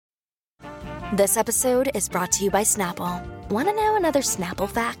This episode is brought to you by Snapple. Want to know another Snapple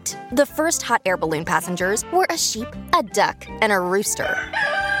fact? The first hot air balloon passengers were a sheep, a duck, and a rooster.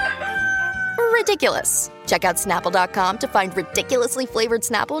 Ridiculous. Check out Snapple.com to find ridiculously flavored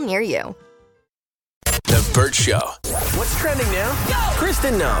Snapple near you. The Burt Show. What's trending now? Go!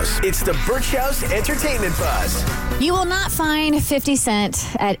 Kristen knows. It's the Burt Show's entertainment buzz. You will not find 50 Cent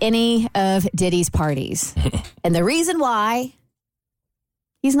at any of Diddy's parties. And the reason why,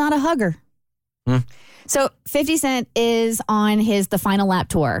 he's not a hugger. So 50 Cent is on the Final Lap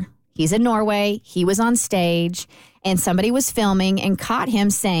tour. He's in Norway. He was on stage, and somebody was filming and caught him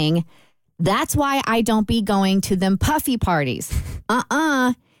saying, "That's why I don't be going to them puffy parties.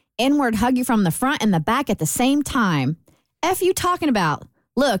 N-word hug you from the front and the back at the same time. F you talking about?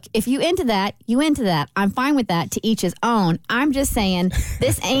 Look, if you into that, you into that. I'm fine with that, to each his own. I'm just saying,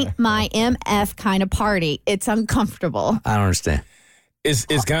 this ain't my MF kind of party. It's uncomfortable." I don't understand.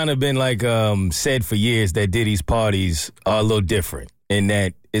 It's kind of been like said for years that Diddy's parties are a little different in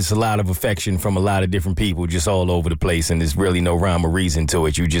that it's a lot of affection from a lot of different people just all over the place, and there's really no rhyme or reason to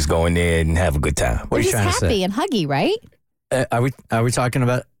it. You just go in there and have a good time. What are you trying to say? Happy and huggy, right? Are we talking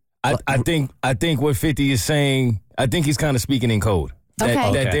about? I think what 50 is saying, I think he's kind of speaking in code.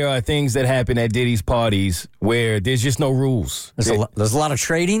 That there are things that happen at Diddy's parties where there's just no rules. There's a lot of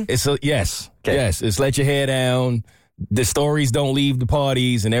trading? Yes. It's let your hair down. The stories don't leave the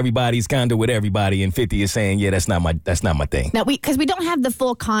parties, and everybody's kind of with everybody. And 50 is saying, "Yeah, that's not my thing." Now, because we don't have the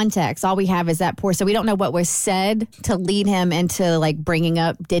full context, all we have is that pour, so we don't know what was said to lead him into like bringing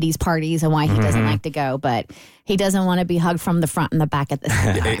up Diddy's parties and why he doesn't like to go. But he doesn't want to be hugged from the front and the back at the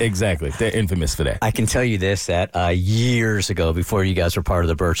same time. Exactly, they're infamous for that. I can tell you this: that years ago, before you guys were part of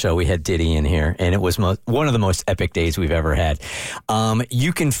the Burt Show, we had Diddy in here, and it was one of the most epic days we've ever had.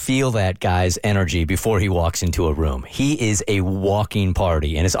 You can feel that guy's energy before he walks into a room. He is a walking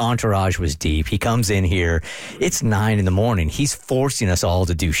party, and his entourage was deep. He comes in here. It's 9 a.m. He's forcing us all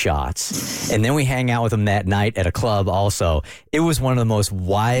to do shots. And then we hang out with him that night at a club also. It was one of the most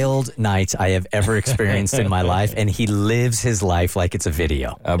wild nights I have ever experienced in my life, and he lives his life like it's a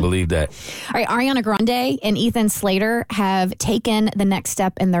video. I believe that. All right, Ariana Grande and Ethan Slater have taken the next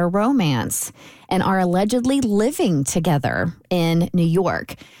step in their romance and are allegedly living together in New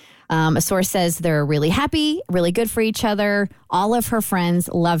York. A source says they're really happy, really good for each other. All of her friends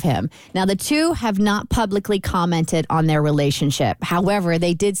love him. Now, the two have not publicly commented on their relationship. However,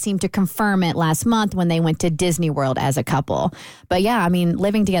 they did seem to confirm it last month when they went to Disney World as a couple. But yeah, I mean,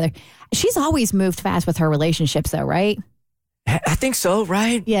 living together. She's always moved fast with her relationships, though, right? I think so,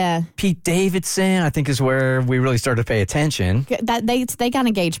 right? Yeah. Pete Davidson, I think, is where we really started to pay attention. They got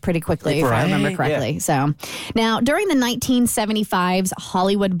engaged pretty quickly, if I remember correctly. Yeah. So, now, during the 1975's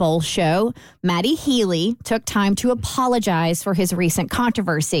Hollywood Bowl show, Matty Healy took time to apologize for his recent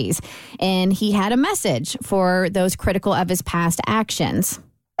controversies. And he had a message for those critical of his past actions.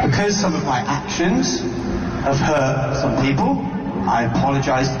 Because some of my actions have hurt some people, I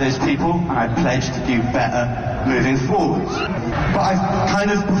apologize to those people, and I pledge to do better moving forward. But I've kind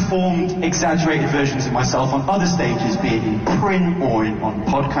of performed exaggerated versions of myself on other stages, be it in print or on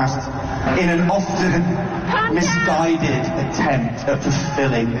podcasts, in an often misguided attempt at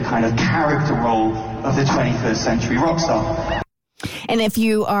fulfilling the kind of character role of the 21st century rock star. And if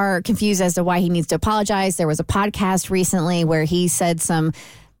you are confused as to why he needs to apologize, there was a podcast recently where he said some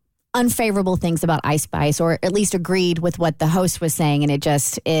unfavorable things about Ice Spice, or at least agreed with what the host was saying, and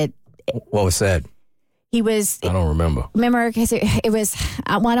what was said? I don't remember. Remember, because it was,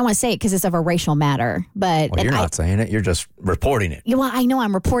 I don't want to say it because it's of a racial matter, but... Well, you're not saying it, you're just reporting it. Well, I know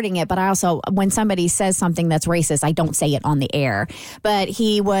I'm reporting it, but I also, when somebody says something that's racist, I don't say it on the air. But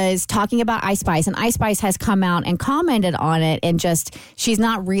he was talking about Ice Spice, and Ice Spice has come out and commented on it, and she's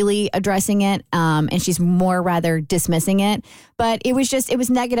not really addressing it, and she's more rather dismissing it. But it was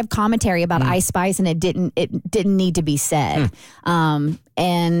negative commentary about Ice Spice, and it didn't need to be said.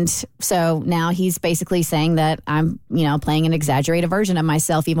 And so now he's basically saying that I'm, playing an exaggerated version of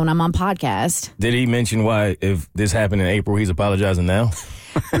myself even when I'm on podcast. Did he mention why, if this happened in April, he's apologizing now?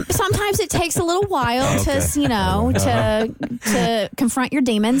 Sometimes it takes a little while to confront your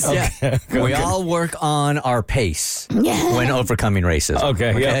demons. Okay. We all work on our pace when overcoming racism.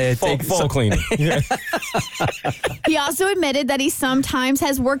 Okay. Fall cleaning. He also admitted that he sometimes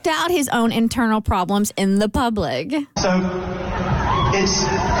has worked out his own internal problems in the public. So, it's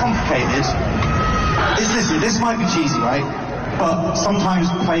complicated. This might be cheesy, right? But sometimes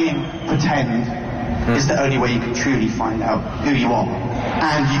playing pretend is the only way you can truly find out who you are.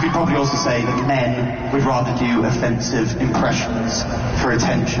 And you could probably also say that men would rather do offensive impressions for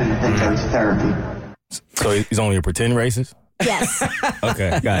attention than go to therapy. So he's only a pretend racist? Yes.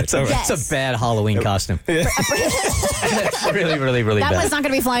 Okay, got it. It's a bad Halloween costume. It's really, really, really That bad. one's not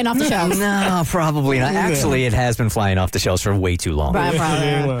going to be flying off the shelves. No, probably not. Actually, it has been flying off the shelves for way too long. Right.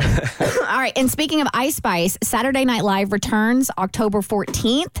 All right. And speaking of Ice Spice, Saturday Night Live returns October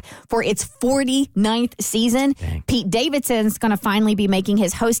 14th for its 49th season. Dang. Pete Davidson's going to finally be making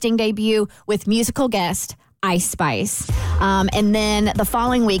his hosting debut with musical guest Ice Spice. And then the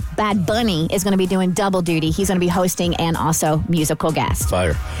following week, Bad Bunny is going to be doing double duty. He's going to be hosting and also musical guest.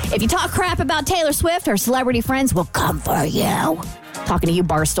 Fire. If you talk crap about Taylor Swift, her celebrity friends will come for you. Talking to you,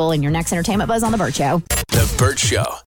 Barstool, in your next Entertainment Buzz on The Burt Show. The Burt Show.